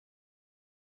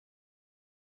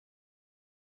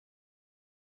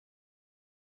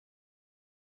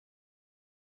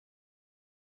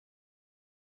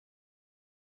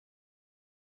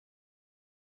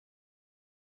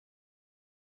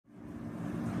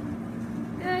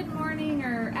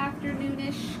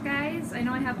afternoonish, guys. I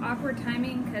know I have awkward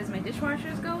timing because my dishwasher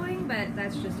is going, but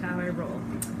that's just how I roll.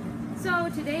 So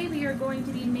today we are going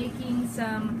to be making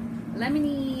some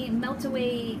Lemony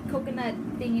Meltaway coconut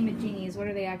thingy-majiggies. What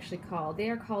are they actually called?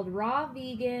 They are called raw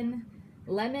vegan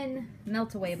lemon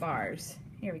Meltaway bars.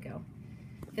 Here we go.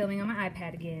 Filming on my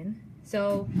iPad again.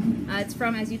 So it's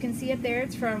from, as you can see up there,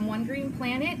 it's from One Green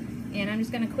Planet, and I'm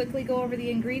just going to quickly go over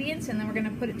the ingredients and then we're going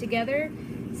to put it together.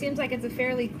 Seems like it's a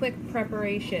fairly quick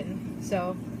preparation,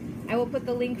 so I will put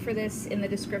the link for this in the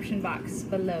description box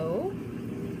below.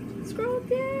 Scroll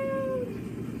down.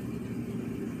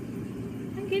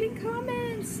 I'm getting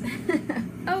comments.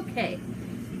 Okay,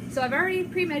 so I've already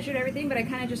pre-measured everything, but I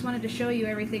kind of just wanted to show you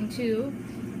everything too.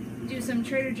 Do some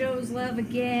Trader Joe's love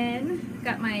again.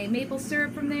 Got my maple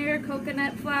syrup from there,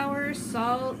 coconut flour,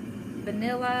 salt,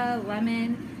 vanilla,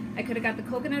 lemon. I could have got the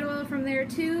coconut oil from there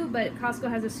too, but Costco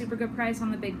has a super good price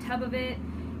on the big tub of it.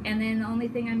 And then the only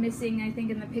thing I'm missing, I think,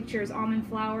 in the picture is almond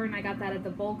flour, and I got that at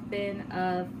the bulk bin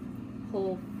of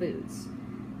Whole Foods.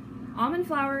 Almond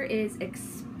flour is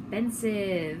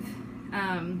expensive.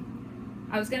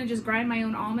 I was gonna just grind my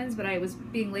own almonds, but I was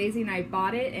being lazy and I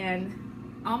bought it, and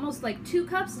almost like 2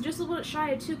 cups, just a little bit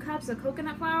shy of 2 cups of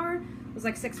coconut flour was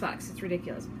like $6. It's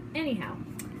ridiculous. Anyhow,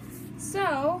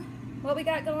 so what we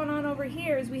got going on over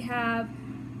here is we have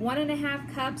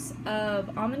 1.5 cups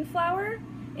of almond flour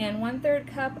and 1/3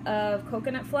 cup of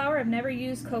coconut flour. I've never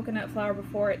used coconut flour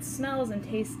before. It smells and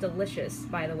tastes delicious,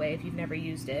 by the way, if you've never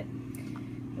used it.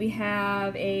 We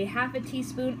have a 1/2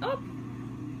 teaspoon. Oh,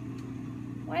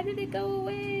 why did it go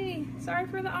away? Sorry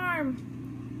for the arm.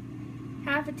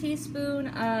 1/2 teaspoon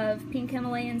of pink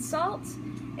Himalayan salt.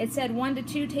 It said 1 to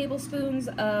 2 tablespoons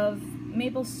of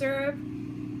maple syrup.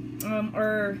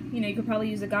 Or, you know, you could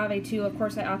probably use agave too. Of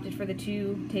course, I opted for the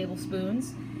 2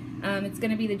 tablespoons. It's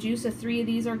going to be the juice of 3 of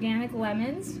these organic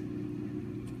lemons.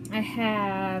 I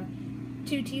have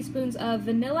 2 teaspoons of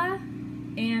vanilla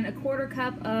and 1/4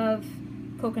 cup of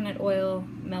coconut oil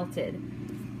melted.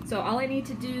 So all I need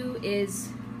to do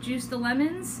is juice the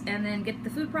lemons and then get the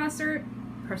food processor.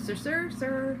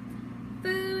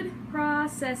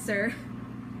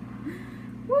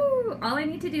 Woo! All I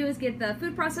need to do is get the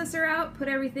food processor out, put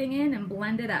everything in, and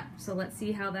blend it up. So let's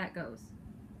see how that goes.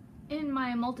 In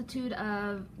my multitude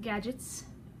of gadgets,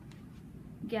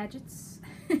 I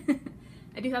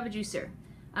do have a juicer.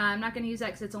 I'm not going to use that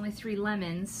because it's only 3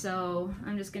 lemons, so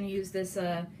I'm just going to use this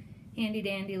handy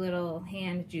dandy little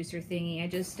hand juicer thingy. I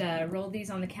just rolled these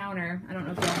on the counter. I don't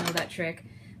know if y'all know that trick,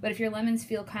 but if your lemons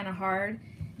feel kind of hard,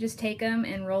 just take them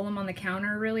and roll them on the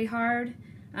counter really hard.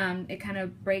 It kind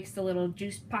of breaks the little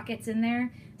juice pockets in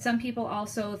there. Some people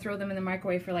also throw them in the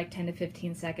microwave for like 10 to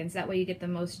 15 seconds. That way you get the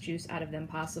most juice out of them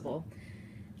possible.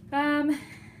 I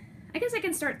guess I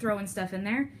can start throwing stuff in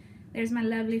there. There's my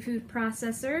lovely food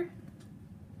processor.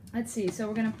 Let's see, so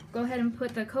we're gonna go ahead and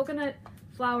put the coconut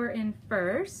flour in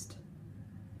first.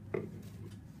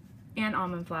 And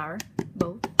almond flour,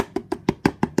 both.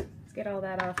 Let's get all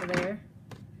that off of there.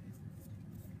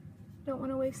 Don't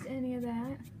want to waste any of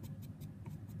that.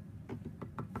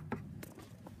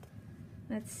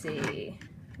 Let's see,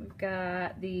 we've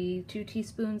got the 2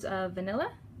 teaspoons of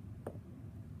vanilla.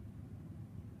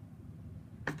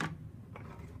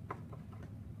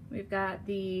 We've got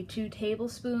the 2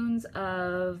 tablespoons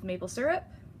of maple syrup.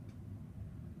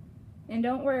 And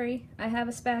don't worry, I have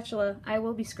a spatula. I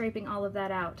will be scraping all of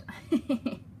that out.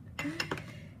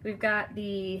 We've got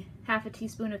the 1/2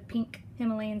 teaspoon of pink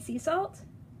Himalayan sea salt.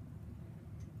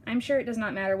 I'm sure it does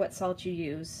not matter what salt you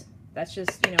use. That's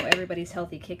just, you know, everybody's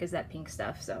healthy kick is that pink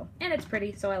stuff, so. And it's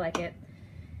pretty, so I like it.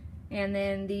 And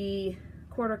then the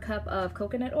 1/4 cup of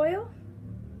coconut oil,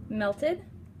 melted.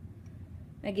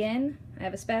 Again, I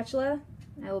have a spatula.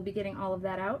 I will be getting all of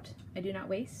that out. I do not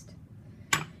waste.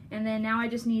 And then now I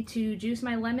just need to juice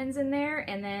my lemons in there,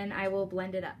 and then I will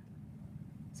blend it up.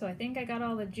 So I think I got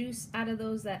all the juice out of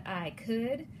those that I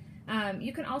could.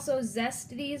 You can also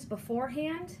zest these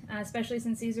beforehand, especially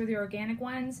since these are the organic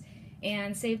ones,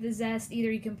 and save the zest.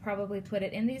 Either you can probably put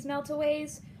it in these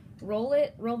Meltaways, roll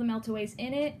the Meltaways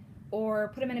in it, or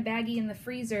put them in a baggie in the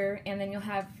freezer, and then you'll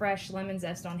have fresh lemon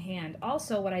zest on hand.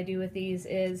 Also, what I do with these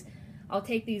is I'll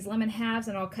take these lemon halves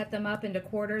and I'll cut them up into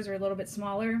quarters or a little bit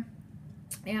smaller,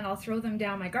 and I'll throw them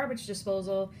down my garbage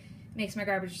disposal. Makes my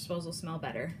garbage disposal smell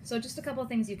better. So just a couple of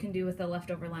things you can do with the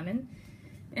leftover lemon.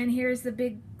 And here's the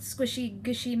big squishy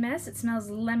gushy mess. It smells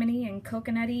lemony and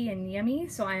coconutty and yummy,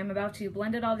 so I am about to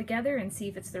blend it all together and see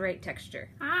if it's the right texture.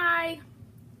 Hi!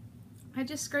 I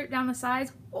just scraped down the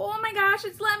sides. Oh my gosh,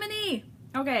 it's lemony!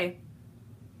 Okay.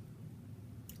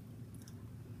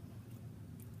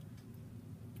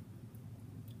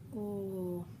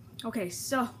 Oh. Okay,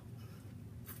 so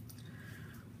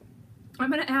I'm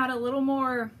gonna add a little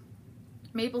more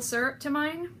maple syrup to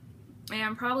mine,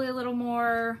 and probably a little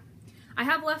more, I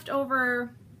have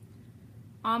leftover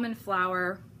almond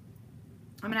flour.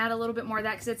 I'm gonna add a little bit more of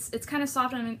that because it's kind of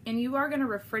soft, and you are gonna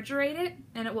refrigerate it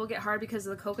and it will get hard because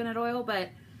of the coconut oil, but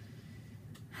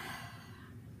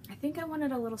I think I want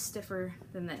it a little stiffer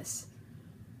than this.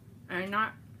 And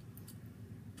not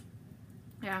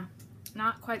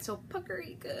quite so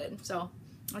puckery good. So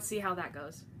let's see how that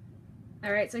goes.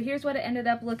 All right, so here's what it ended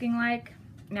up looking like.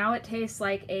 Now it tastes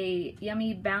like a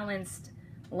yummy balanced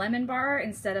lemon bar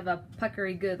instead of a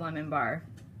puckery good lemon bar.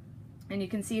 And you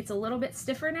can see it's a little bit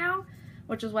stiffer now,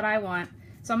 which is what I want.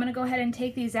 So I'm gonna go ahead and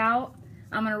take these out.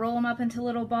 I'm gonna roll them up into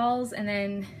little balls and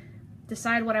then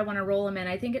decide what I wanna roll them in.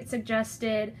 I think it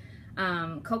suggested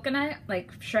coconut,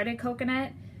 like shredded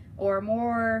coconut, or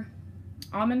more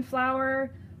almond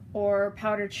flour, or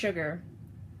powdered sugar.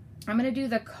 I'm gonna do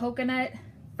the coconut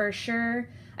for sure.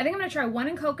 I think I'm gonna try one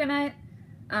in coconut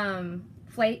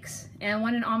flakes and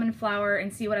one in almond flour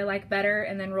and see what I like better,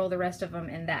 and then roll the rest of them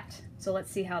in that. So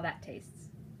let's see how that tastes.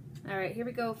 All right, here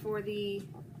we go for the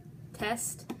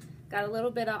test. Got a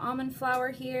little bit of almond flour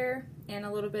here and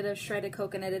a little bit of shredded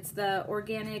coconut. It's the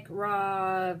organic,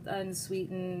 raw,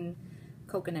 unsweetened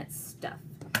coconut stuff.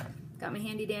 Got my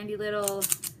handy dandy little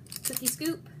cookie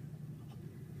scoop.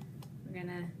 We're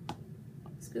gonna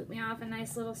scoop me off a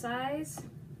nice little size.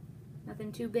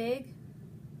 Nothing too big.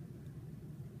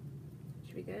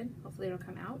 Should be good. Hopefully it'll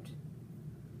come out.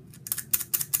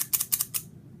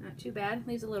 Not too bad.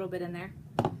 Leaves a little bit in there.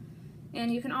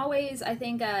 And you can always, I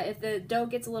think, if the dough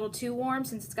gets a little too warm,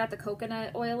 since it's got the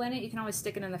coconut oil in it, you can always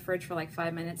stick it in the fridge for like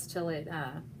 5 minutes till it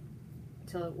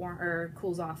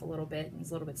cools off a little bit and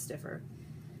it's a little bit stiffer.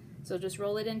 So just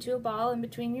roll it into a ball in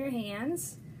between your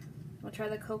hands. We'll try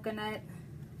the coconut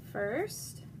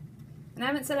first. And I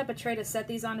haven't set up a tray to set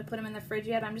these on to put them in the fridge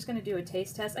yet. I'm just going to do a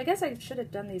taste test. I guess I should have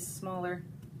done these smaller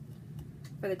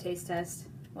for the taste test.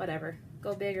 Whatever.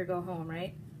 Go big or go home,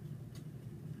 right?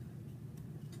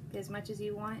 Get as much as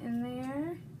you want in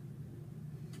there.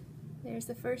 There's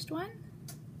the first one.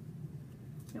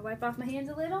 I'm gonna wipe off my hands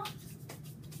a little.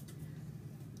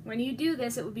 When you do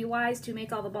this, it would be wise to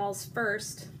make all the balls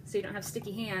first so you don't have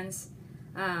sticky hands,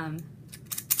 and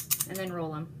then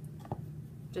roll them.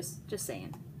 Just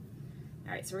saying.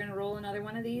 All right, so we're gonna roll another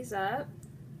one of these up.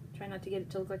 Try not to get it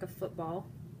to look like a football.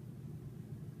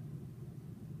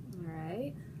 All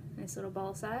right, nice little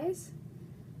ball size.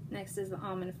 Next is the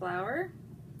almond flour.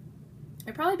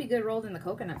 It'd probably be good rolled in the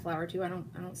coconut flour too. I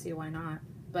don't see why not,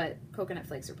 but coconut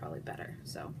flakes are probably better.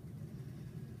 So,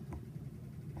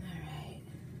 all right.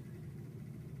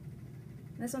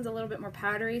 This one's a little bit more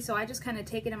powdery, so I just kind of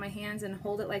take it in my hands and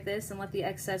hold it like this and let the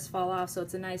excess fall off, so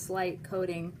it's a nice light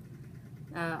coating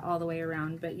all the way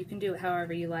around. But you can do it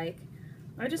however you like.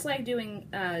 I just like doing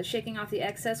shaking off the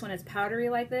excess when it's powdery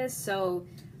like this, so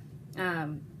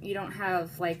you don't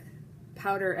have like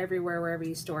powder everywhere wherever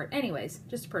you store it. Anyways,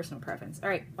 just a personal preference. All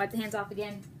right, wipe the hands off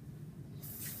again.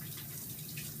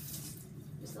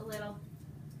 Just a little.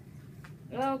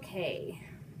 Okay,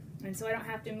 and so I don't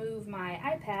have to move my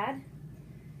iPad,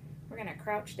 we're gonna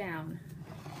crouch down.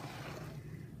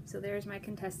 So there's my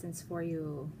contestants for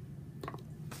you.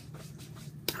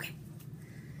 Okay,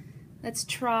 let's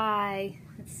try,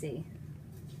 let's see.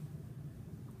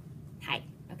 Hi,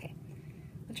 okay.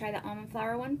 We'll try the almond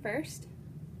flour one first.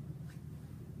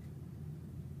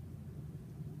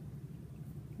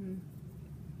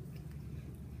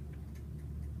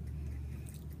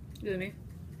 Excuse me.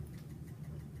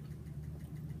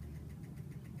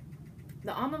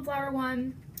 The almond flour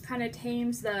one kind of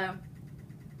tames the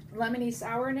lemony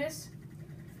sourness,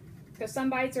 because some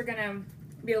bites are gonna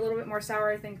be a little bit more sour,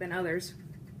 I think, than others.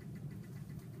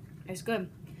 It's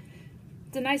good.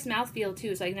 It's a nice mouthfeel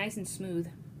too. It's like nice and smooth.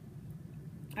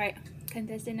 All right,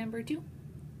 contestant number 2,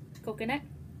 coconut.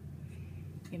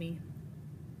 Gimme.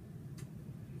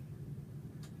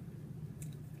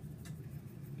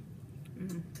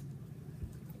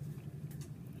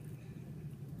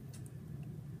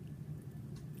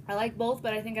 I like both,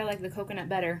 but I think I like the coconut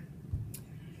better.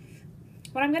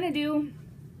 What I'm gonna do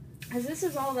is,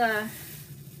 that's all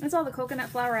the coconut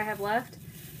flour I have left.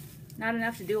 Not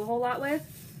enough to do a whole lot with.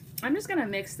 I'm just gonna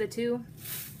mix the two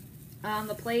on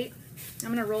the plate. I'm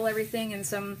gonna roll everything in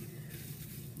some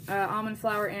almond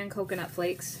flour and coconut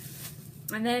flakes.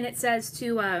 And then it says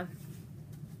to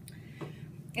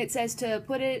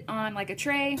put it on like a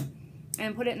tray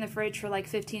and put it in the fridge for like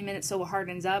 15 minutes so it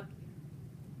hardens up.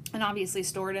 And obviously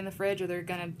store it in the fridge or they're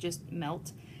gonna just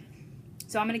melt.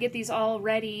 So I'm gonna get these all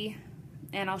ready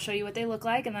and I'll show you what they look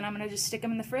like, and then I'm gonna just stick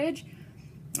them in the fridge.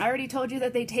 I already told you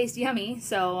that they taste yummy,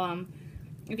 so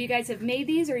If you guys have made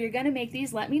these or you're gonna make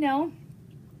these, let me know.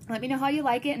 Let me know how you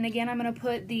like it. And again, I'm gonna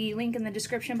put the link in the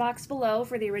description box below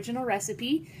for the original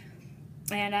recipe.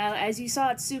 And as you saw,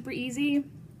 it's super easy.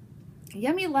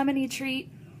 Yummy lemony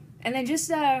treat. And then just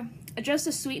adjust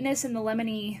the sweetness and the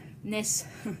lemonyness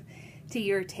to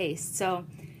your taste. So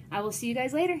I will see you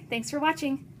guys later. Thanks for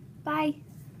watching. Bye.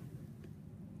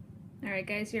 Alright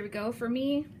guys, here we go. For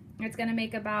me, it's going to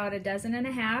make about 1.5 dozen.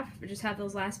 I just have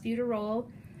those last few to roll.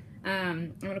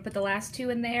 I'm going to put the last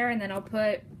 2 in there, and then I'll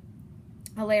put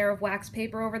a layer of wax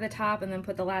paper over the top, and then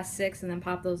put the last 6, and then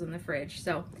pop those in the fridge.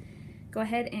 So go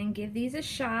ahead and give these a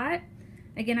shot.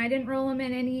 Again, I didn't roll them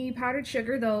in any powdered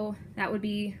sugar, though that would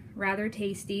be rather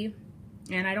tasty.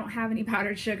 And I don't have any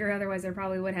powdered sugar, otherwise I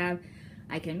probably would have.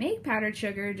 I can make powdered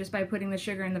sugar just by putting the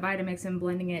sugar in the Vitamix and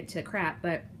blending it to crap,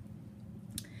 but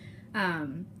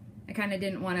I kind of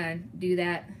didn't want to do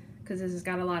that because this has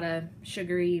got a lot of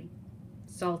sugary,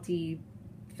 salty,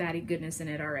 fatty goodness in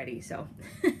it already. So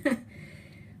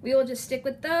we will just stick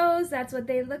with those. That's what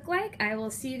they look like. I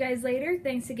will see you guys later.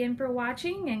 Thanks again for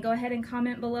watching, and go ahead and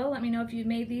comment below. Let me know if you've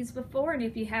made these before, and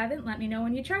if you haven't, let me know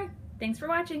when you try. Thanks for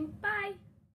watching. Bye.